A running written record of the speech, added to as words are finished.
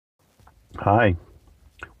Hi,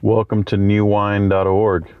 welcome to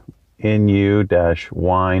newwine.org,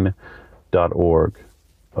 nu-wine.org,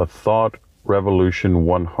 a thought revolution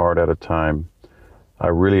one heart at a time. I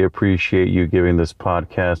really appreciate you giving this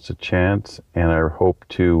podcast a chance, and I hope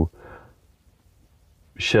to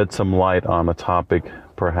shed some light on a topic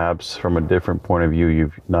perhaps from a different point of view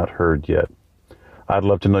you've not heard yet. I'd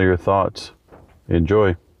love to know your thoughts.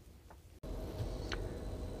 Enjoy.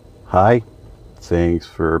 Hi, thanks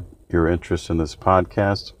for your interest in this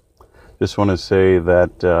podcast. Just want to say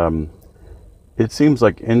that it seems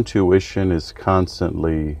like intuition is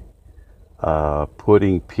constantly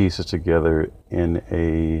putting pieces together in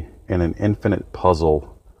an infinite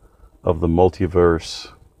puzzle of the multiverse,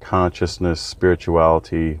 consciousness,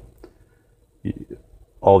 spirituality,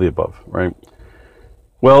 all the above, right?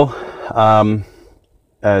 Well,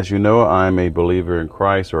 as you know, I'm a believer in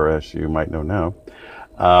Christ, or as you might know now.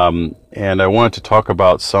 And I wanted to talk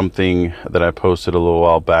about something that I posted a little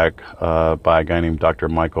while back by a guy named Dr.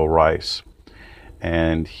 Michael Rice.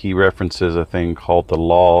 And he references a thing called the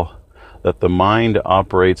law, that the mind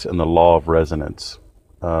operates in the law of resonance,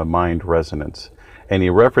 mind resonance. And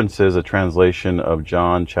he references a translation of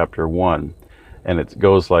John chapter 1. And it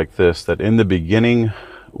goes like this, that in the beginning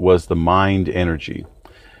was the mind energy.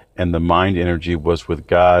 And the mind energy was with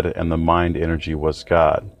God, and the mind energy was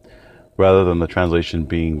God. Rather than the translation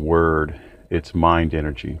being word, it's mind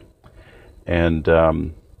energy. And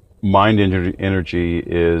mind energy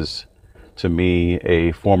is, to me,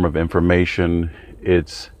 a form of information.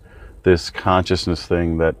 It's this consciousness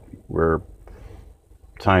thing that we're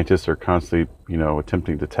scientists are constantly,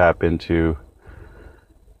 attempting to tap into,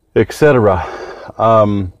 etc.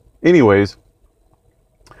 Anyways,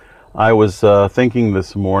 I was thinking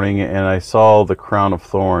this morning, and I saw the crown of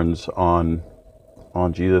thorns on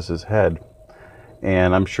Jesus's head.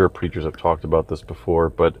 And I'm sure preachers have talked about this before,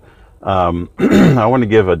 but I want to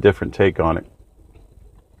give a different take on it.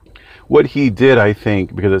 What he did, I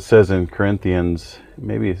think, because it says in Corinthians,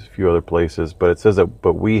 maybe a few other places, but it says that,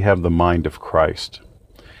 but we have the mind of Christ.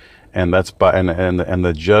 And that's by, and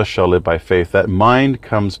the just shall live by faith. That mind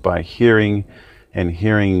comes by hearing, and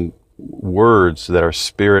hearing words that are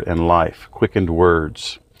spirit and life, quickened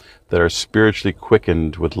words that are spiritually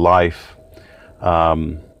quickened with life,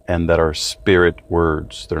 and that are spirit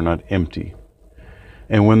words. They're not empty.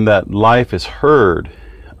 And when that life is heard,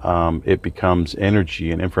 it becomes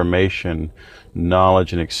energy and information,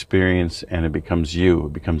 knowledge and experience, and it becomes you.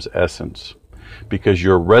 It becomes essence, because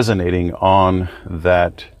you're resonating on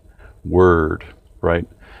that word, right?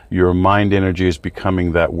 Your mind energy is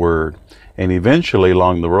becoming that word. And eventually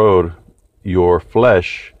along the road, your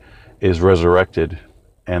flesh is resurrected.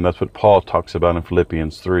 And that's what Paul talks about in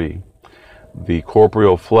Philippians 3. The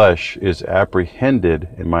corporeal flesh is apprehended,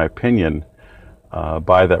 in my opinion,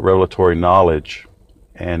 by that revelatory knowledge,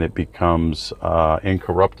 and it becomes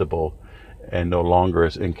incorruptible, and no longer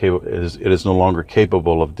it is no longer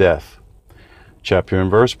capable of death. Chapter and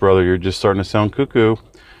verse, brother, you're just starting to sound cuckoo.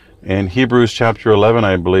 In Hebrews chapter 11,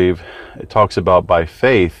 I believe, it talks about by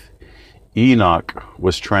faith, Enoch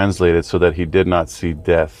was translated so that he did not see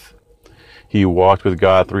death. He walked with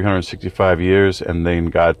God 365 years, and then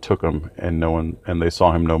God took him, and they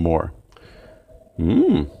saw him no more.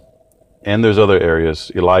 And there's other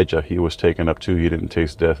areas. Elijah, he was taken up too. He didn't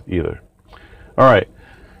taste death either. All right.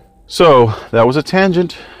 So that was a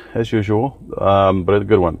tangent, as usual, but a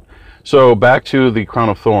good one. So back to the crown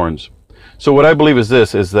of thorns. So what I believe is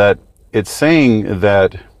this, is that it's saying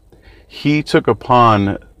that he took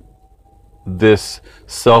upon this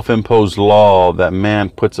self-imposed law that man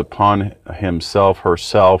puts upon himself,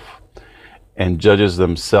 herself, and judges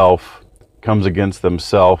themselves, comes against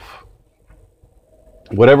themselves,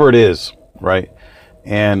 whatever it is, right?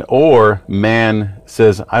 And or man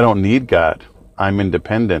says, I don't need God. I'm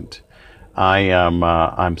independent.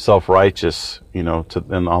 I'm self-righteous, and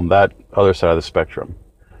on that other side of the spectrum.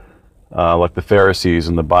 Like the Pharisees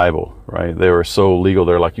in the Bible, right? They were so legal.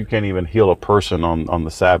 They're like, you can't even heal a person on the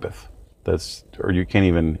Sabbath. Or you can't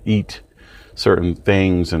even eat certain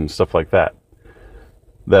things and stuff like that.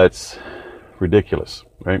 That's ridiculous,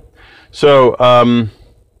 right? So,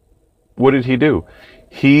 what did he do?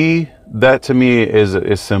 That to me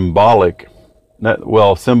is symbolic,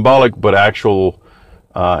 symbolic, but actual,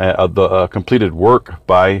 the completed work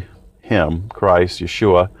by him, Christ,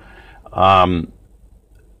 Yeshua.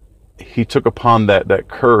 He took upon that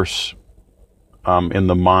curse in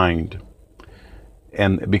the mind,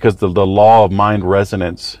 and because the law of mind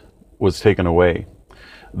resonance was taken away,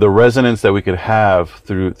 the resonance that we could have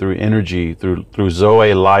through energy, through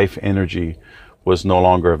Zoe life energy, was no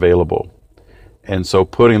longer available. And so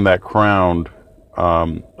putting that crown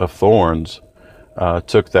of thorns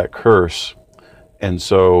took that curse. And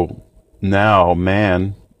so now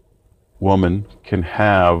man, woman can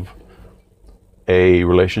have a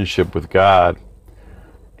relationship with God,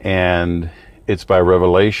 and it's by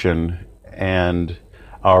revelation, and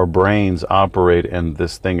our brains operate in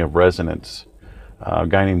this thing of resonance. A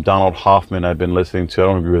guy named Donald Hoffman I've been listening to. I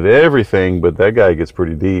don't agree with everything, but that guy gets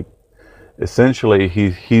pretty deep. Essentially,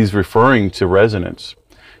 he's referring to resonance.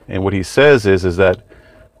 And what he says is that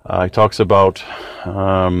he talks about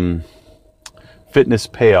fitness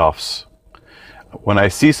payoffs. When I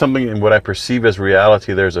see something in what I perceive as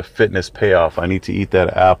reality, there's a fitness payoff. I need to eat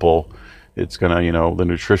that apple. It's going to, the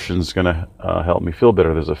nutrition's going to help me feel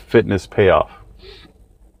better. There's a fitness payoff.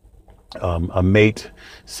 A mate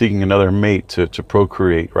seeking another mate to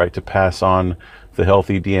procreate, right? To pass on the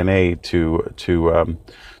healthy DNA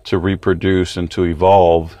to reproduce and to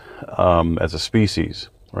evolve as a species,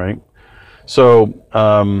 right? So,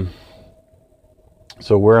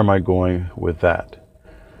 so where am I going with that?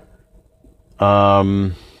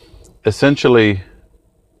 Essentially,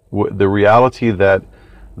 the reality that's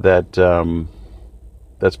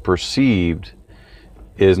perceived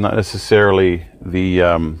is not necessarily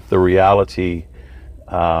the reality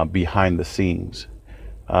behind the scenes.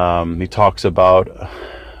 He talks about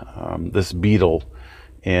this beetle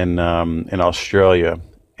in Australia,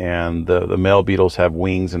 and the male beetles have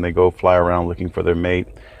wings and they go fly around looking for their mate.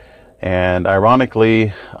 And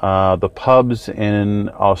ironically, the pubs in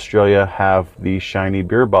Australia have these shiny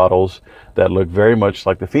beer bottles that look very much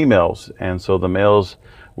like the females, and so the males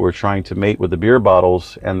were trying to mate with the beer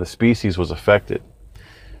bottles, and the species was affected.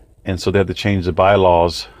 And so they had to change the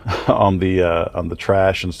bylaws on the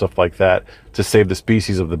trash and stuff like that to save the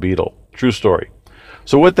species of the beetle. True story.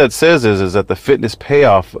 So what that says is that the fitness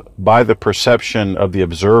payoff by the perception of the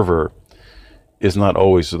observer is not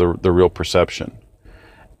always the real perception.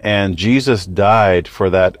 And Jesus died for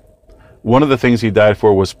that. One of the things he died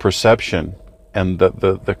for was perception, and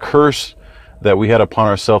the curse that we had upon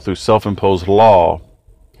ourselves through self-imposed law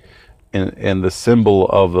and the symbol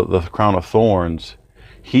of the crown of thorns.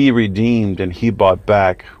 He redeemed and he bought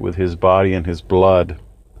back with his body and his blood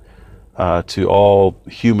to all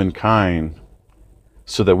humankind,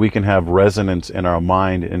 so that we can have resonance in our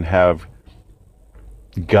mind and have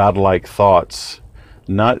godlike thoughts,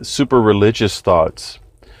 not super religious thoughts,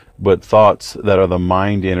 but thoughts that are the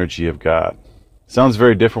mind energy of God. Sounds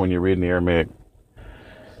very different when you read in the Aramaic.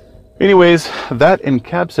 Anyways, that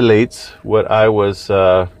encapsulates what I was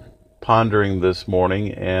pondering this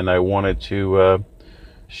morning, and I wanted to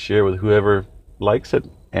share with whoever likes it,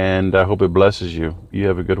 and I hope it blesses you. You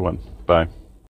have a good one. Bye.